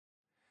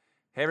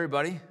Hey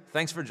everybody,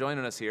 thanks for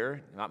joining us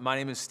here. My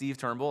name is Steve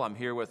Turnbull. I'm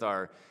here with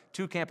our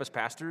two campus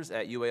pastors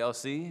at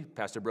UALC,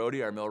 Pastor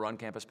Brody, our Mill Run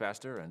campus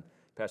pastor, and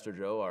Pastor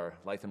Joe, our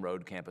Lytham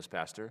Road campus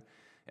pastor.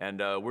 And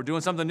we're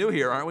doing something new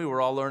here, aren't we? We're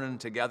all learning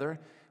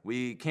together.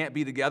 We can't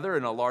be together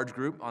in a large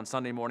group on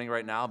Sunday morning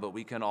right now, but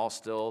we can all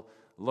still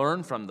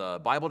learn from the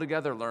Bible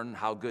together, learn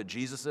how good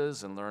Jesus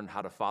is, and learn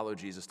how to follow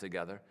Jesus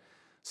together.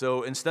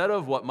 So instead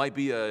of what might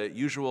be a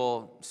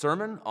usual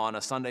sermon on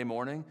a Sunday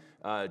morning,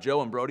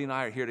 Joe and Brody and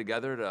I are here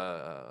together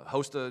to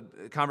host a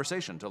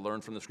conversation, to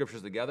learn from the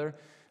scriptures together.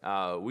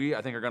 I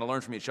think, are going to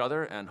learn from each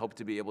other and hope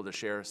to be able to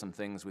share some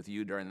things with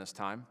you during this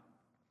time.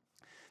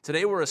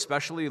 Today we're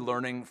especially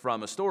learning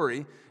from a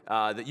story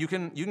that you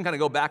can kind of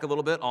go back a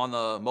little bit on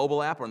the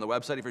mobile app or on the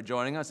website if you're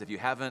joining us. If you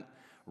haven't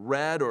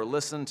read or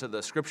listened to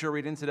the scripture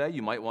reading today,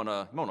 you might want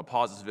to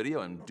pause this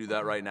video and do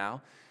that right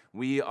now.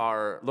 We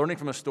are learning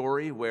from a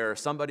story where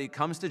somebody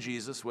comes to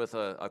Jesus with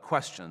a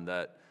question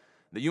that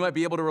you might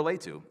be able to relate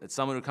to. It's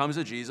someone who comes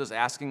to Jesus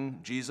asking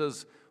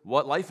Jesus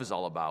what life is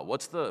all about.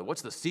 What's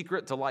the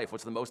secret to life?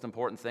 What's the most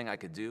important thing I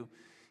could do?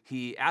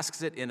 He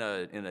asks it in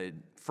a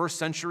first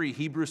century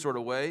Hebrew sort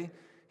of way.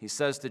 He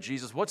says to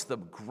Jesus, what's the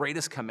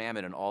greatest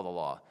commandment in all the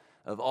law?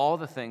 Of all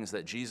the things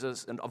that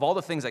Jesus, and of all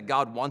the things that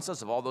God wants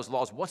us, of all those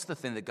laws, what's the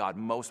thing that God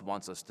most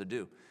wants us to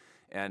do?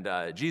 And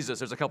Jesus,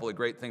 there's a couple of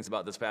great things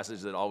about this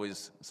passage that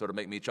always sort of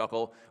make me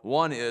chuckle.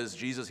 One is,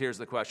 Jesus hears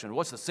the question,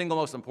 what's the single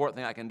most important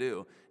thing I can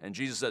do? And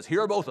Jesus says,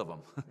 here are both of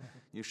them.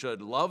 You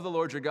should love the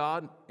Lord your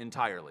God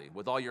entirely,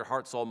 with all your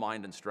heart, soul,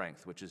 mind, and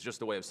strength, which is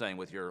just a way of saying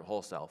with your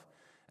whole self,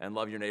 and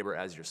love your neighbor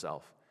as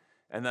yourself.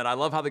 And then I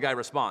love how the guy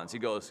responds. He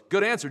goes,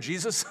 good answer,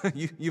 Jesus.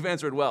 You've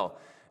answered well.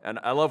 And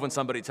I love when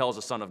somebody tells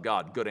a son of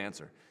God, good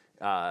answer.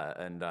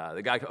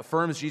 The guy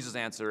affirms Jesus'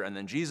 answer, and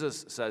then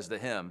Jesus says to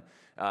him,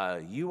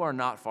 you are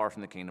not far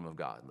from the kingdom of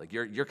God. Like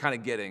you're kind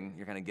of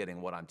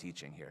getting what I'm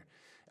teaching here.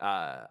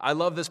 I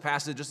love this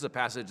passage. This is a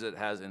passage that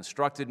has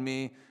instructed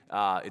me.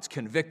 It's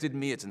convicted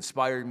me. It's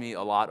inspired me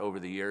a lot over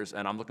the years,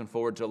 and I'm looking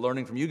forward to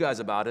learning from you guys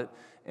about it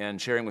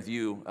and sharing with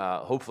you,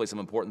 hopefully, some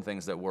important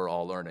things that we're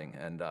all learning.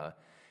 And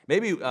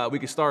maybe we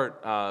could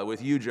start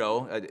with you,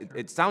 Joe.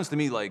 It sounds to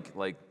me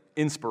like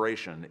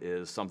inspiration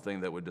is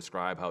something that would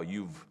describe how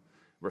you've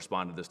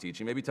responded to this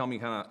teaching. Maybe tell me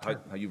kind of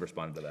how you've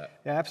responded to that.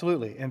 Yeah,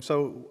 absolutely. And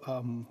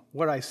so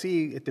what I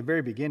see at the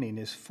very beginning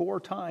is 4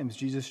 times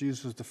Jesus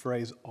uses the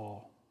phrase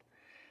all.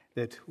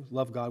 That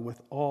love God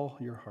with all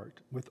your heart,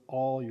 with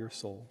all your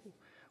soul,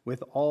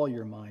 with all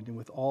your mind, and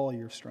with all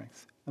your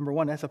strength. Number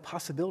one, that's a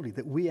possibility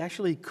that we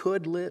actually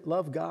could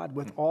love God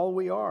with all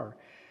we are.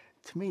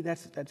 To me,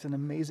 that's an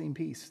amazing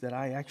piece that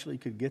I actually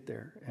could get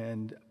there.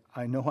 And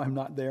I know I'm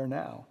not there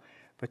now,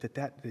 but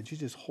that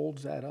Jesus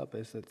holds that up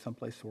as that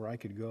someplace where I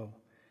could go.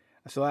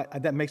 So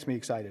that makes me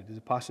excited. There's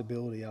a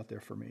possibility out there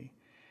for me.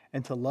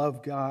 And to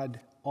love God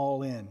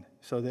all in,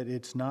 so that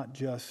it's not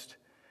just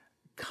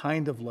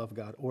kind of love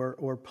God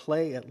or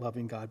play at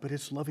loving God, but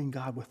it's loving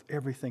God with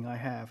everything I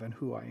have and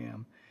who I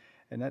am.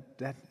 And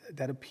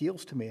that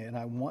appeals to me, and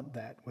I want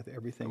that with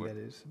everything that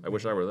is. I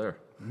wish I were there.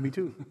 Me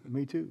too.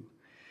 Me too.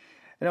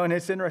 And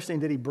it's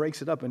interesting that he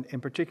breaks it up,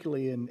 and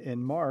particularly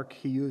in Mark,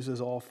 he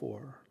uses all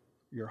 4.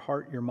 Your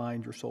heart, your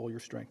mind, your soul, your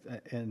strength.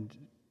 And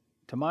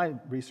to my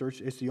research,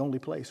 it's the only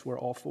place where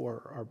all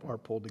 4 are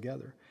pulled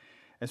together.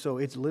 And so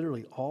it's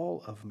literally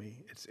all of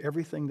me. It's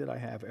everything that I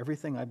have,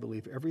 everything I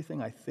believe,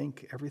 everything I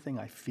think, everything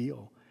I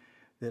feel,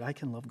 that I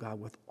can love God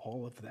with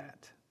all of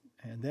that.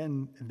 And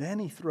then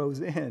he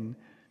throws in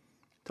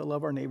to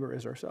love our neighbor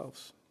as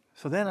ourselves.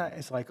 So then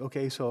it's like,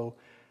 okay, so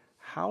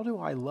how do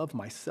I love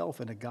myself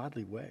in a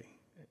godly way?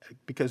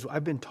 Because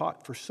I've been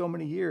taught for so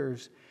many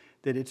years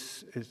that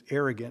it's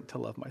arrogant to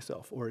love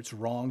myself, or it's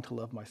wrong to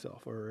love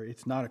myself, or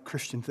it's not a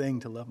Christian thing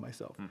to love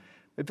myself.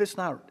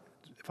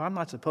 If I'm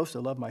not supposed to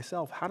love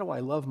myself, how do I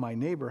love my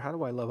neighbor? How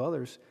do I love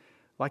others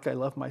like I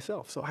love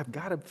myself? So I've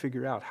got to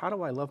figure out, how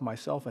do I love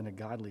myself in a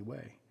godly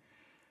way?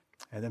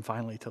 And then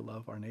finally to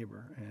love our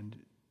neighbor.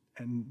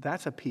 And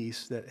that's a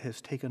piece that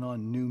has taken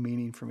on new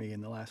meaning for me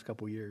in the last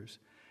couple years,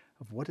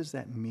 of what does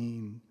that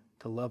mean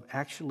to love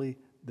actually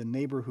the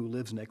neighbor who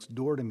lives next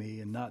door to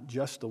me, and not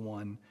just the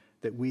one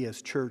that we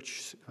as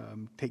church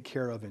take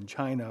care of in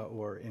China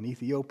or in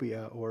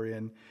Ethiopia or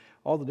in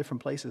all the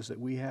different places that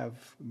we have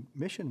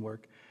mission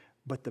work,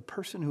 but the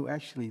person who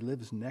actually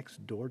lives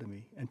next door to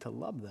me, and to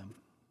love them.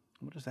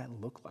 What does that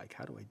look like?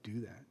 How do I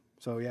do that?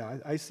 So yeah,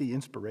 I see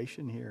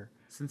inspiration here.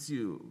 Since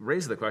you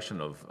raised the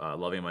question of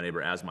loving my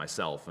neighbor as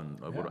myself, and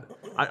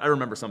I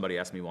remember somebody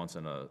asked me once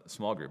in a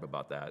small group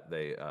about that.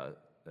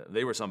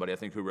 They were somebody, I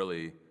think, who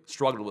really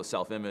struggled with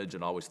self-image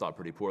and always thought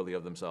pretty poorly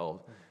of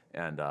themselves,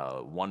 and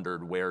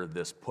wondered where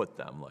this put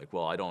them. Like,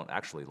 well, I don't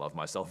actually love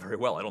myself very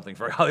well. I don't think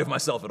very highly of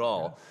myself at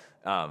all.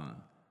 I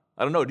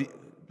don't know.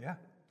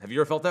 Have you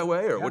ever felt that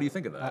way, or what do you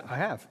think of that? I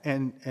have.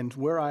 And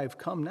where I've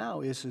come now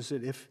is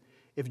that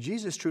if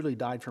Jesus truly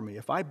died for me,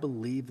 if I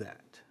believe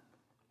that,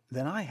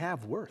 then I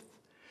have worth.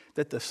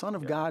 That the Son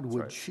of God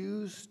would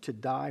choose to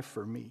die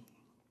for me.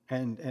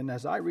 And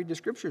as I read the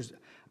scriptures,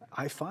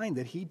 I find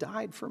that he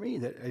died for me.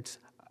 That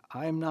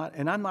I'm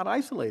not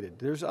isolated.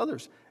 There's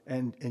others.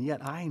 And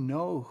yet I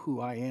know who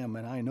I am,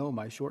 and I know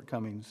my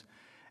shortcomings.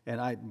 And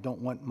I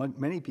don't want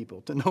many people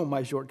to know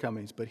my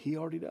shortcomings, but he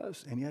already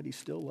does, and yet he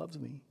still loves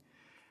me.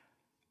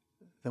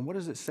 Then what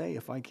does it say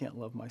if I can't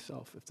love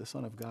myself, if the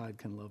Son of God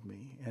can love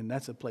me? And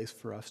that's a place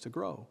for us to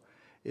grow,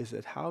 is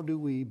that how do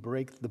we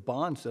break the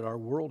bonds that our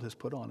world has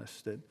put on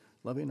us, that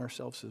loving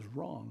ourselves is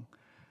wrong?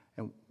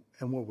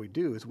 And what we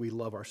do is we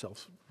love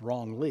ourselves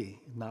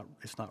wrongly.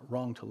 It's not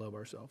wrong to love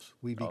ourselves.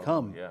 We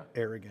become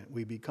arrogant.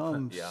 We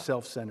become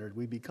self-centered.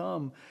 We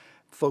become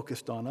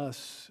focused on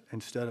us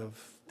instead of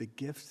the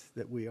gift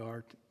that we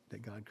are,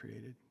 that God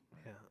created.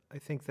 Yeah, I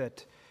think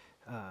that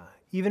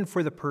even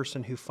for the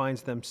person who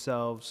finds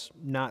themselves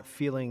not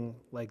feeling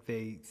like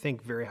they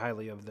think very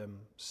highly of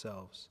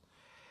themselves,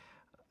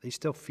 they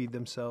still feed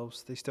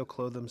themselves, they still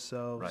clothe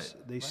themselves,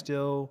 they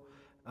still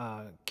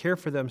care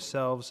for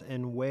themselves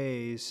in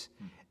ways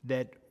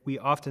that we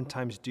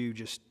oftentimes do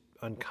just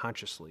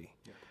unconsciously.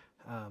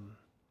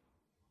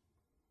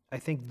 I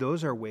think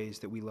those are ways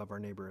that we love our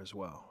neighbor as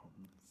well.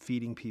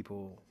 Feeding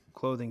people,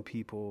 clothing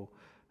people,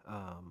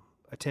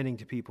 attending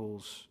to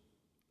people's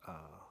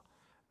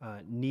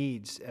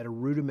needs at a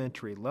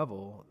rudimentary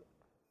level,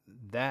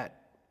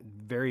 that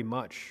very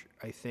much,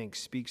 I think,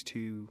 speaks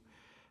to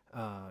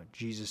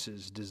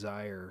Jesus'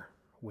 desire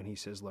when he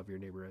says, love your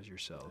neighbor as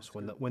yourselves.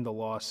 When the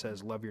law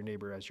says, love your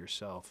neighbor as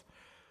yourself,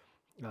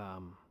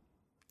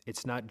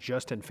 it's not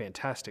just in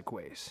fantastic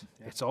ways.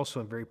 It's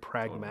also in very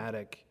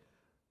pragmatic.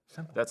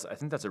 I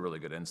think that's a really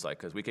good insight,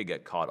 because we could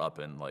get caught up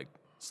in like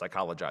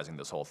psychologizing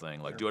this whole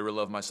thing. Like, do I really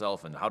love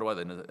myself? And how do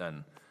I,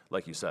 and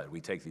like you said,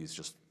 we take these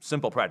just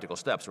simple practical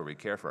steps where we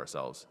care for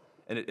ourselves.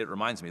 And it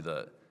reminds me,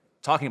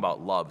 talking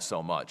about love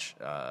so much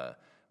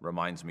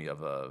reminds me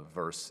of a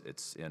verse.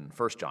 It's in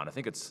 1 John. I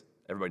think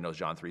everybody knows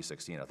John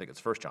 3:16. I think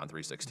it's 1 John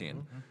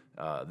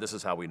 3:16. This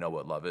is how we know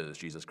what love is.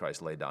 Jesus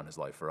Christ laid down his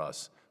life for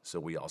us, so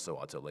we also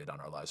ought to lay down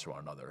our lives for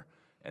one another.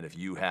 And if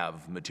you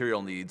have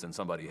material needs and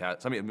somebody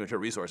has material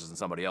resources and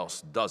somebody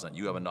else doesn't,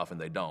 you have enough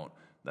and they don't,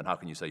 then how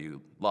can you say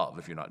you love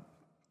if you're not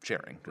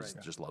sharing? Because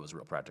just love is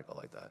real practical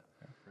like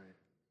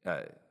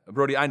that.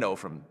 Brody, I know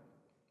from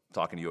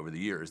talking to you over the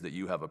years that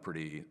you have a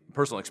pretty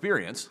personal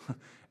experience,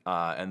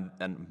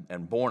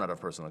 and born out of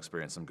personal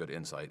experience, some good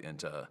insight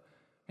into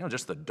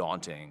just the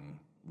daunting,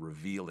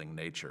 revealing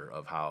nature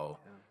of how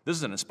this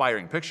is an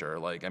inspiring picture.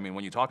 Like, I mean,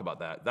 when you talk about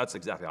that, that's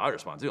exactly how I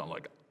respond too. I'm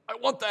like, I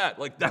want that.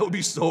 Like, that would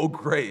be so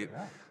great.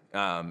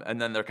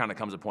 And then there kind of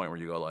comes a point where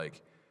you go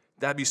like,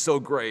 that'd be so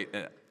great,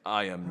 and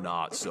I am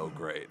not so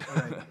great.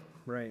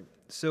 Right.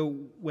 So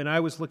when I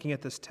was looking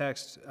at this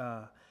text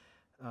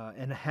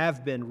and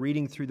have been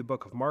reading through the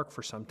book of Mark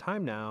for some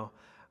time now,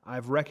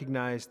 I've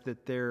recognized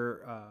that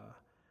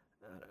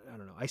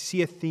I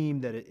see a theme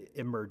that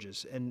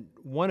emerges. And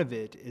one of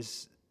it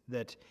is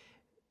that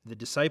the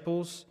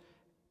disciples,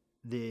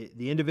 the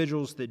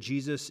individuals that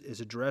Jesus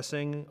is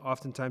addressing,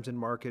 oftentimes in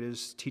Mark it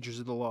is teachers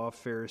of the law,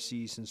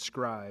 Pharisees, and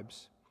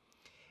scribes.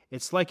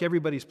 It's like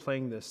everybody's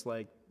playing this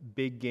like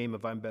big game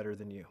of I'm better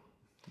than you.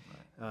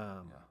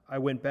 I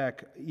went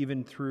back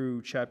even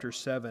through chapter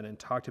 7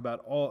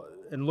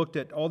 and looked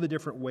at all the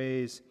different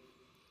ways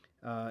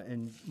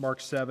in Mark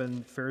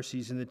 7,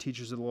 Pharisees and the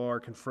teachers of the law are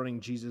confronting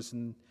Jesus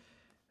and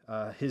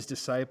his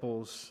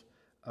disciples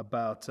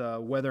about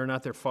whether or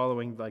not they're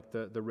following like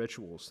the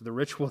rituals. The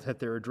ritual that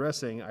they're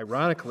addressing,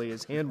 ironically,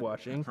 is hand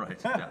washing. Right.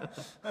 Yeah.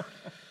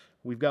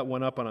 We've got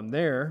one up on them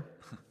there.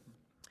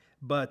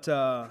 But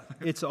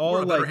it's all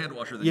we're a like better hand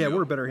washer than you.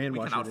 We're a better hand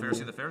washer. We can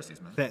out-Pharisee the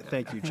Pharisees, man.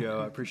 Thank you,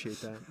 Joe. I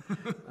appreciate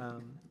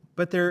that.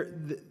 But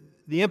the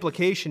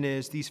implication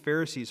is these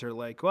Pharisees are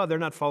like, well, they're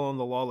not following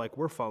the law like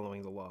we're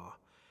following the law,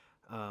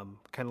 kind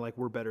of like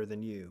we're better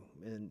than you.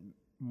 In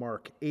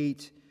Mark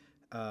 8,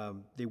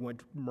 they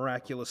want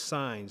miraculous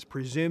signs,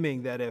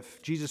 presuming that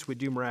if Jesus would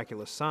do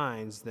miraculous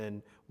signs,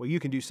 then, well, you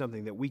can do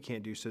something that we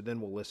can't do, so then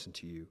we'll listen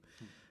to you.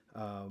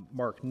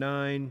 Mark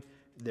 9,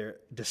 their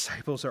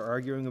disciples are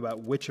arguing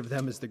about which of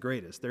them is the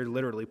greatest. They're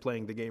literally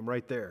playing the game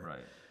right there. Right.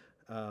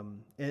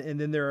 And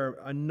then there are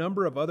a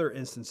number of other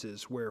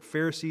instances where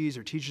Pharisees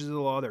or teachers of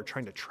the law, they're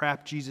trying to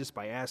trap Jesus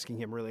by asking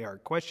him really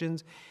hard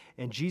questions,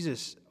 and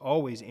Jesus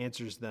always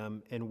answers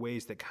them in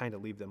ways that kind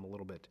of leave them a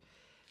little bit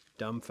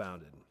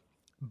dumbfounded.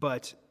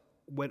 But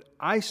what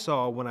I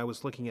saw when I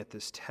was looking at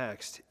this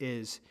text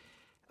is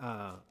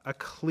a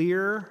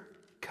clear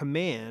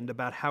command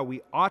about how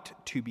we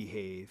ought to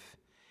behave.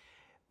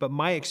 But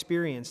my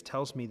experience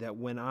tells me that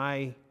when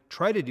I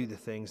try to do the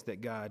things that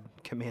God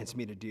commands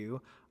me to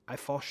do, I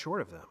fall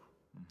short of them.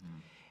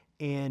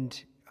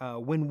 And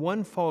when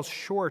one falls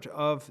short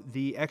of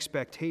the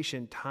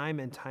expectation time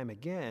and time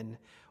again,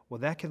 well,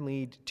 that can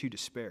lead to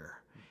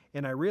despair.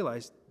 And I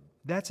realized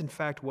that's in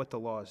fact what the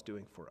law is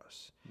doing for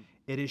us.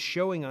 It is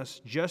showing us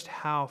just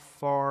how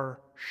far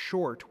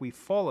short we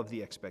fall of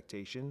the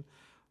expectation,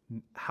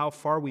 how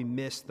far we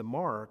miss the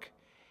mark,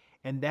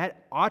 and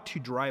that ought to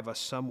drive us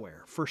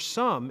somewhere. For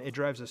some, it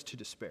drives us to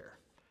despair.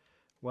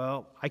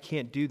 Well, I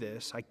can't do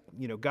this.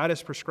 God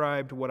has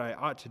prescribed what I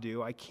ought to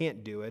do. I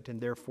can't do it,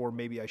 and therefore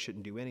maybe I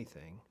shouldn't do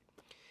anything.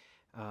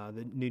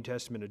 The New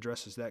Testament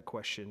addresses that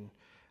question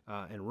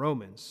in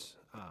Romans.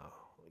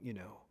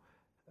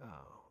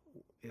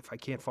 If I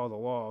can't follow the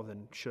law,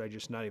 then should I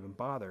just not even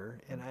bother?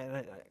 And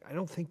I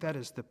don't think that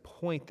is the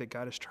point that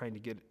God is trying to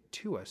get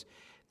to us.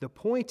 The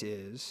point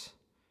is,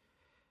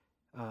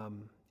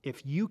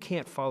 if you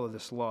can't follow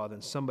this law,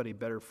 then somebody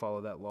better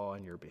follow that law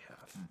on your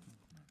behalf.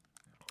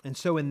 And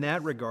so in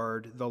that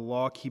regard, the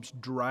law keeps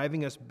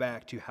driving us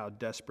back to how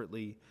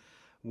desperately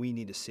we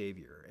need a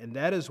Savior. And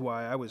that is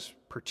why I was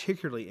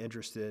particularly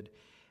interested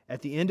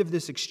at the end of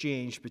this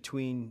exchange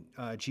between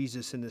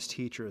Jesus and this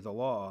teacher of the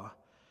law.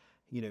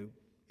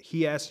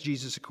 He asks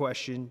Jesus a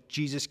question.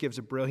 Jesus gives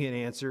a brilliant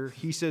answer.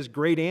 He says,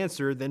 great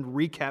answer, then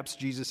recaps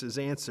Jesus'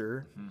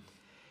 answer. Mm-hmm.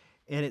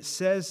 And it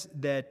says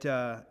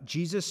that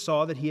Jesus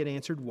saw that he had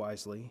answered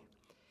wisely.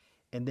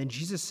 And then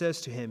Jesus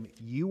says to him,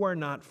 you are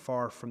not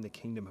far from the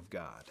kingdom of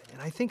God.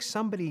 And I think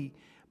somebody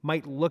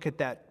might look at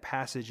that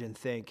passage and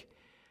think,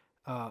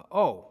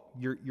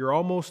 you're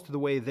almost the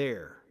way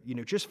there.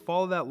 Just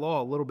follow that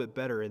law a little bit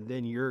better and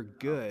then you're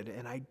good.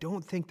 And I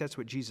don't think that's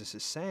what Jesus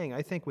is saying.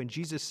 I think when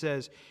Jesus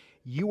says,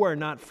 you are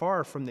not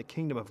far from the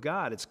kingdom of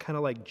God, it's kind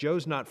of like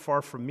Joe's not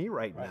far from me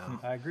right now.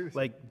 I agree with you.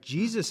 Like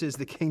Jesus is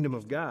the kingdom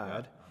of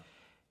God.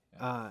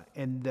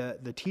 And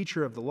the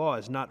teacher of the law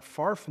is not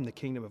far from the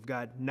kingdom of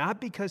God,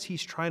 not because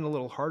he's trying a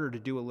little harder to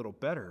do a little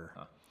better,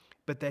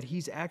 but that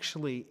he's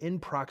actually in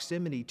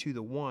proximity to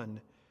the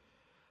one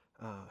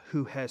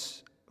who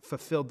has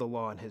fulfilled the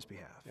law on his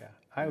behalf. Yeah,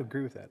 I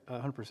agree with that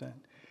 100%.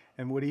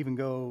 And would even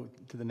go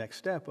to the next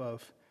step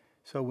of,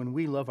 so when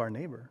we love our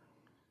neighbor,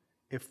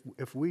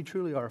 if we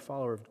truly are a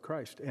follower of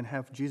Christ and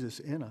have Jesus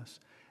in us,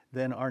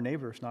 then our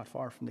neighbor is not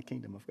far from the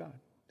kingdom of God.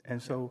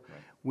 And so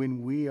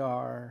when we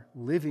are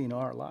living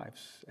our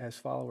lives as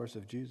followers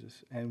of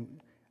Jesus, and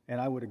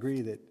I would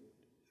agree that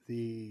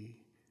the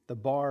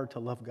bar to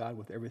love God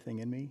with everything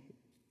in me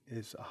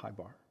is a high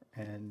bar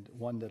and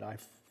one that I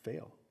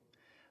fail.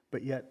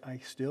 But yet I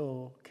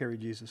still carry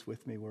Jesus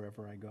with me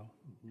wherever I go.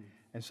 Mm-hmm.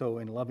 And so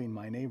in loving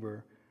my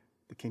neighbor,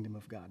 the kingdom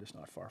of God is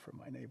not far from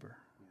my neighbor.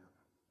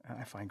 Yeah.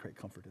 I find great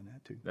comfort in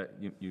that too.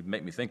 You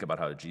make me think about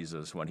how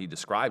Jesus, when he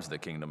describes the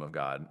kingdom of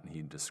God,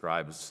 he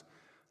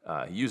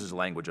uses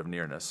language of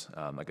nearness.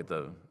 Like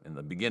in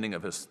the beginning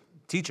of his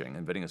teaching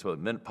and beginning of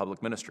his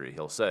public ministry,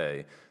 he'll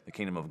say, the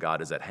kingdom of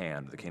God is at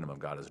hand, the kingdom of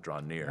God is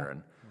drawn near. Yeah.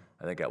 And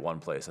I think at one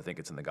place, I think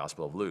it's in the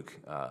Gospel of Luke,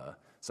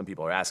 some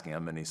people are asking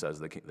him, and he says,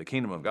 the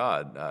kingdom of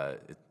God,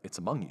 it's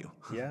among you.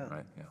 Yeah.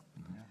 Right? Yeah.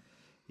 Mm-hmm.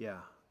 Yeah.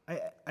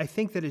 I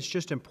think that it's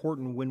just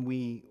important when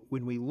we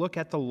look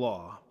at the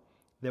law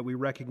that we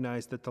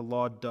recognize that the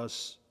law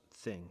does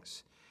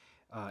things.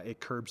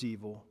 It curbs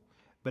evil,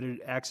 but it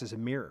acts as a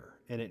mirror,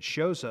 and it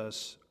shows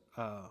us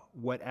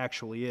what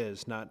actually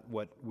is, not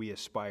what we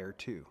aspire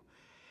to.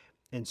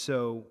 And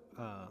so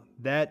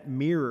that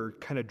mirror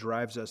kind of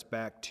drives us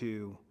back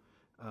to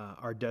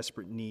our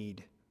desperate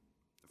need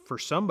for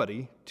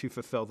somebody to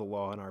fulfill the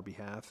law on our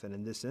behalf. And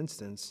in this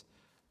instance,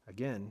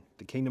 again,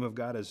 the kingdom of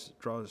God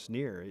draws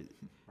near.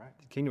 Right.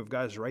 The kingdom of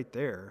God is right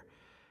there.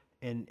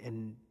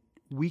 And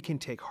we can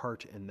take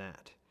heart in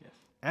that. Yes.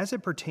 As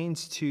it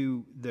pertains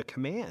to the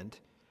command,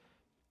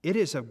 it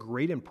is of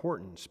great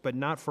importance, but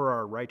not for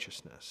our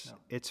righteousness. No.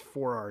 It's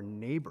for our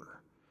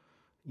neighbor.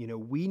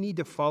 We need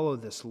to follow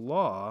this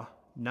law,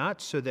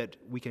 not so that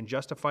we can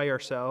justify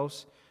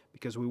ourselves,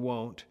 because we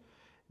won't,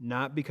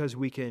 not because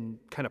we can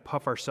kind of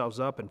puff ourselves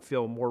up and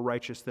feel more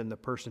righteous than the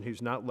person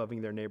who's not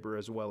loving their neighbor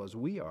as well as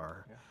we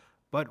are,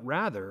 but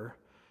rather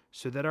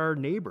so that our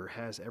neighbor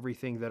has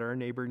everything that our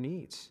neighbor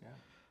needs.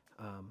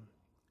 Yeah.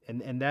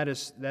 And that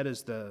is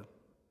the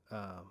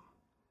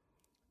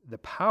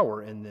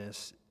power in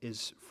this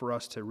is for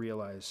us to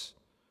realize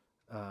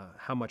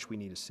how much we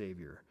need a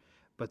Savior.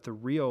 But the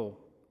real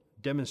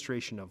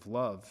demonstration of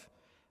love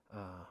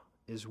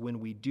is when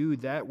we do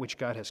that which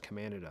God has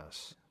commanded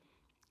us,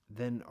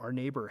 then our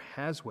neighbor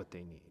has what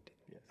they need,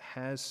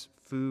 has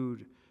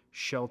food,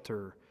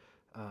 shelter,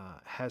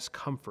 has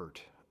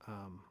comfort.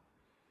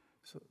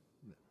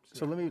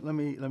 So let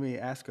me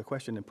ask a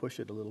question and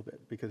push it a little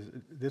bit, because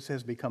this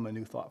has become a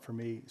new thought for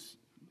me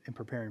in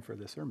preparing for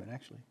this sermon,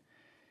 actually.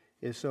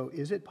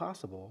 Is it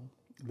possible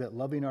that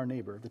loving our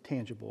neighbor, the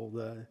tangible,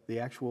 the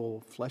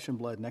actual flesh and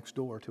blood next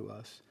door to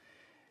us,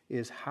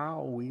 is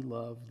how we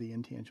love the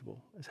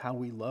intangible, is how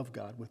we love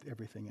God with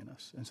everything in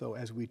us? And so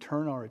as we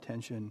turn our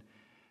attention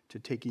to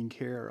taking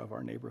care of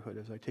our neighborhood,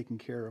 as I taking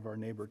care of our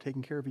neighbor,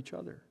 taking care of each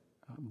other,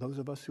 those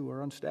of us who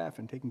are on staff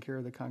and taking care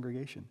of the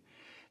congregation,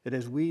 that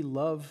as we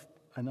love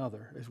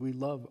another, as we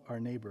love our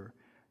neighbor,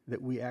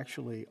 that we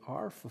actually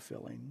are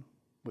fulfilling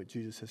what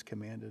Jesus has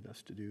commanded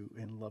us to do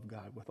and love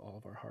God with all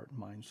of our heart,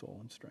 mind, soul,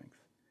 and strength.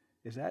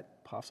 Is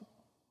that possible?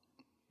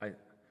 I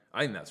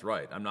think that's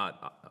right. I'm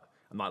not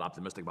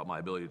optimistic about my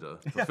ability to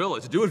fulfill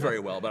it, to do it very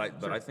well,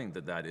 but I think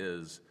that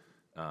is,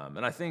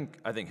 and I think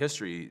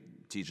history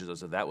teaches us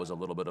that was a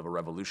little bit of a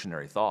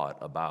revolutionary thought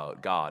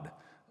about God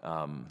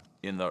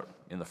in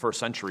the first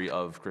century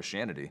of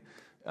Christianity.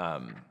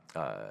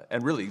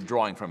 And really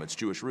drawing from its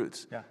Jewish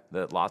roots,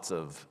 that lots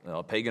of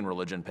pagan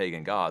religion,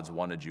 pagan gods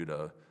wanted you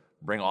to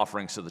bring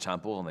offerings to the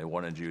temple, and they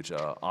wanted you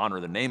to honor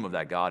the name of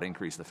that God,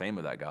 increase the fame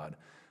of that God.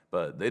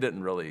 But they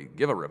didn't really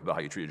give a rip about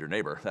how you treated your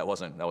neighbor. That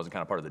wasn't kind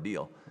of part of the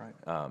deal. Right.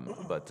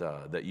 But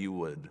that you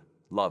would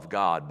love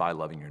God by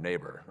loving your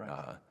neighbor.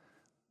 Right.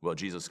 Well,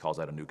 Jesus calls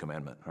that a new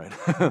commandment, right?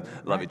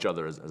 Love each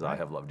other as I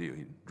have loved you.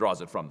 He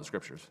draws it from the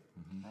scriptures.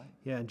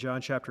 Yeah, in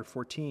John chapter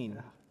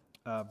 14,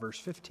 verse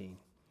 15,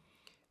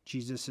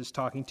 Jesus is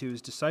talking to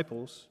his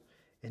disciples,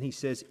 and he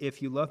says,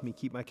 if you love me,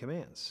 keep my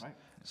commands. Right.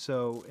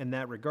 So in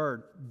that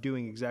regard,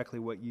 doing exactly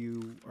what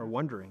you are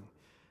wondering,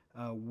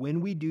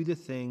 when we do the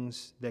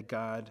things that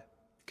God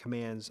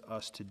commands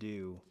us to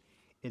do,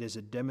 it is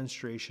a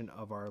demonstration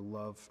of our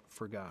love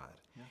for God.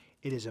 Yeah.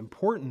 It is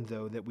important,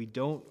 though, that we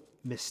don't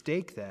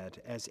mistake that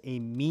as a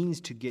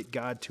means to get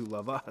God to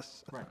love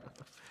us. Right.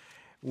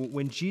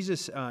 When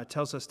Jesus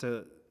tells us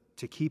to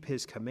keep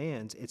his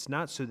commands, it's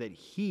not so that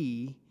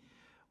he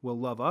will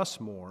love us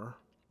more.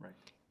 Right.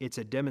 It's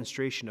a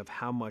demonstration of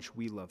how much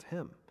we love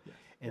him. Yes.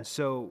 And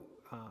so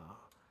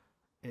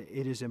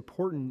it is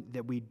important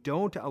that we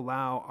don't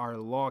allow our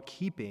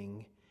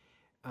law-keeping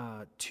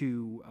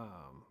to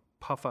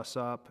puff us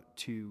up,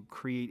 to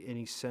create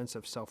any sense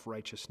of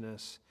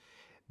self-righteousness,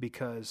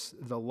 because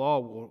the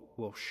law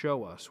will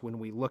show us when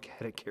we look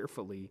at it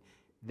carefully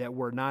that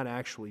we're not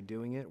actually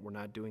doing it. We're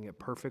not doing it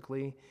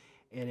perfectly.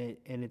 And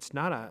it's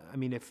not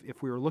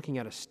if we were looking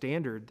at a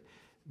standard,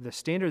 the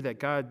standard that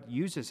God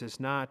uses is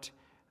not,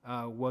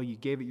 well, you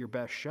gave it your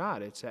best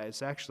shot.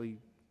 It's actually,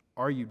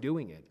 are you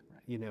doing it?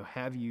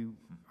 Right.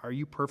 Are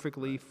you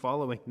perfectly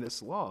following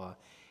this law?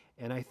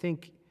 And I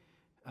think,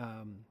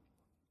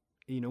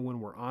 when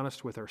we're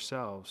honest with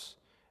ourselves,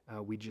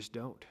 we just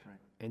don't. Right.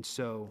 And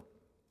so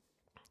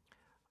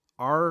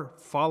our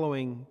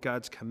following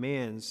God's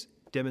commands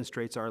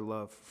demonstrates our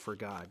love for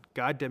God.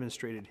 God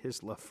demonstrated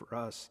his love for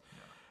us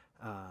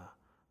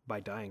by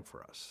dying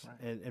for us.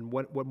 Right. And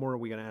what more are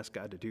we going to ask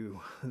God to do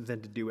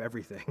than to do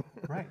everything?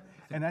 Right.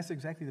 And that's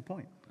exactly the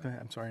point. Go ahead.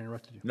 I'm sorry, I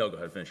interrupted you. No, go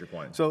ahead, finish your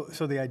point. So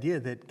the idea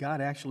that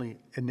God actually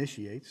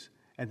initiates,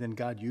 and then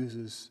God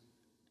uses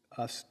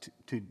us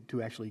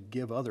to actually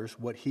give others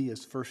what he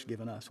has first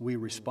given us. We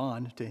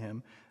respond to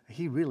him.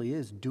 He really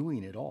is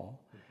doing it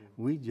all.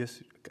 Mm-hmm. We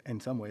just, in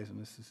some ways,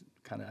 and this is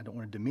kind of, I don't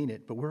want to demean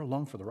it, but we're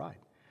along for the ride.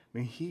 I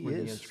mean,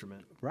 we're the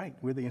instrument. Right,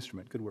 we're the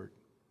instrument. Good word.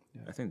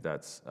 Yeah. I think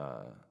that's,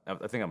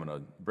 I think I'm going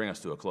to bring us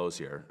to a close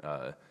here,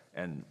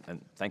 and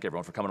thank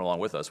everyone for coming along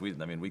with us. We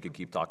could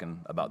keep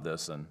talking about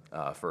this and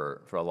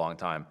for a long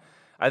time.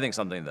 I think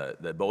something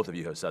that both of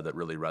you have said that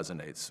really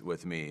resonates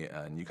with me,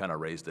 and you kind of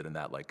raised it in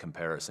that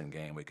comparison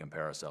game. We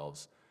compare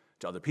ourselves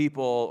to other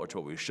people or to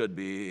what we should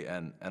be,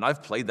 and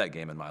I've played that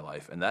game in my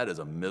life, and that is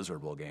a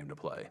miserable game to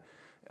play.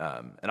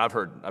 And I've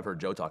heard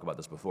Joe talk about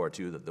this before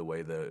too, that the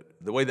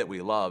way that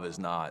we love is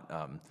not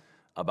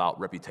about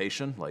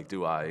reputation. Like,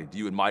 do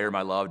you admire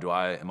my love?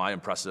 Am I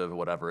impressive or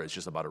whatever? It's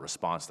just about a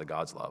response to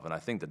God's love. And I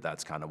think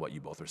that's kind of what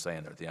you both are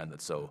saying there at the end.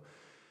 That's so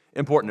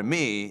important to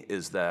me,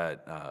 is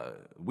that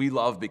we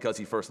love because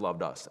he first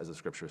loved us, as the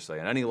scriptures say.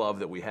 And any love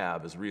that we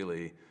have is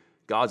really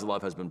God's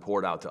love has been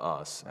poured out to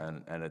us,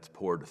 and it's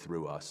poured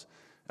through us.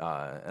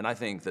 And I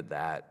think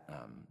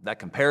that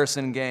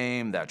comparison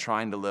game, that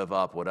trying to live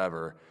up,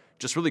 whatever,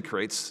 just really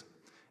creates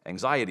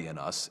anxiety in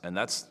us. And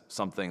that's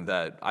something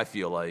that I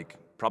feel like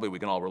probably we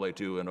can all relate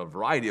to in a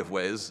variety of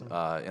ways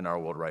in our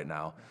world right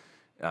now.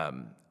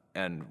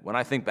 And when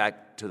I think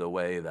back to the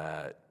way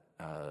that,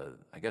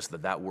 I guess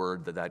that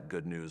word, that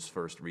good news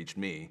first reached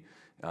me,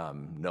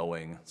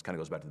 knowing, this kind of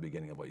goes back to the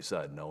beginning of what you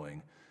said,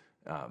 knowing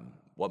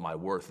what my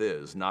worth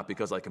is, not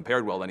because I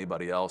compared well to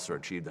anybody else or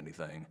achieved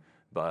anything,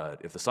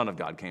 but if the Son of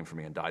God came for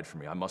me and died for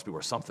me, I must be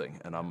worth something,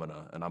 and I'm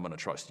gonna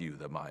trust you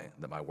that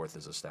my worth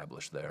is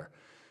established there.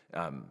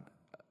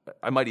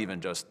 I might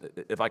even just,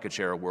 if I could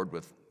share a word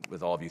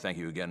with all of you, thank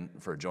you again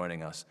for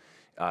joining us,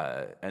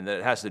 and that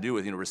it has to do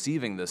with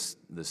receiving this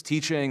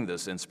teaching,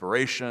 this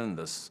inspiration,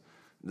 this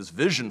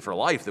vision for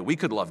life, that we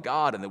could love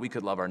God and that we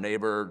could love our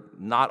neighbor,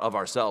 not of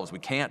ourselves. We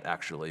can't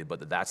actually,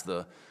 but that's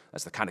the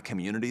kind of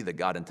community that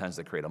God intends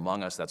to create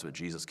among us. That's what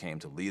Jesus came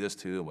to lead us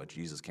to, and what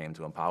Jesus came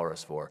to empower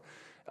us for.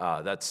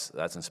 That's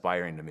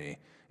inspiring to me.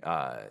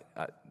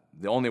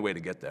 The only way to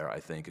get there,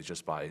 I think, is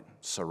just by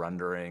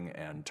surrendering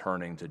and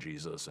turning to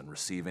Jesus and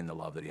receiving the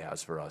love that he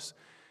has for us.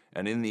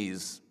 And in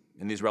these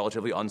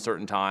relatively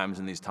uncertain times,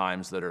 in these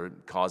times that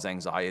cause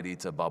anxiety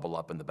to bubble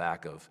up in the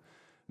back of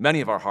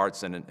many of our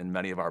hearts and in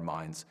many of our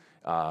minds,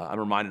 I'm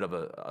reminded of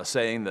a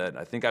saying that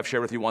I think I've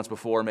shared with you once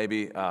before,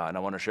 maybe, and I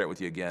want to share it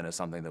with you again as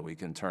something that we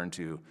can turn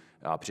to,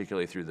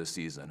 particularly through this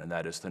season, and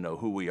that is to know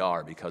who we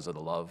are because of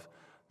the love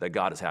that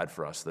God has had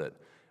for us, that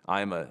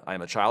I am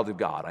a child of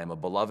God. I am a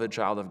beloved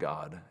child of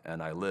God,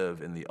 and I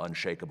live in the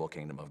unshakable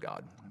kingdom of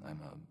God. I'm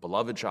a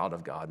beloved child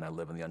of God, and I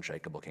live in the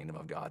unshakable kingdom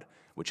of God,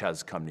 which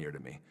has come near to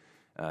me.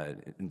 I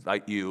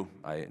invite you,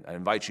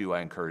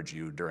 I encourage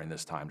you during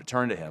this time to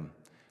turn to him,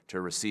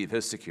 to receive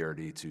his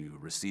security, to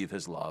receive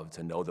his love,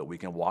 to know that we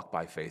can walk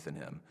by faith in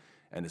him.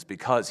 And it's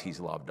because he's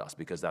loved us,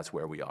 because that's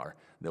where we are,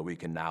 that we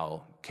can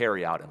now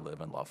carry out and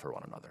live in love for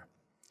one another.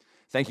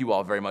 Thank you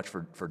all very much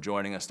for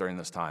joining us during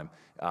this time,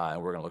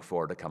 and we're going to look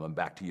forward to coming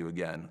back to you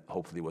again,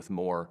 hopefully with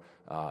more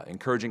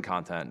encouraging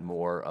content,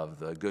 more of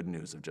the good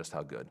news of just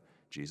how good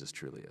Jesus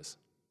truly is.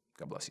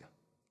 God bless you.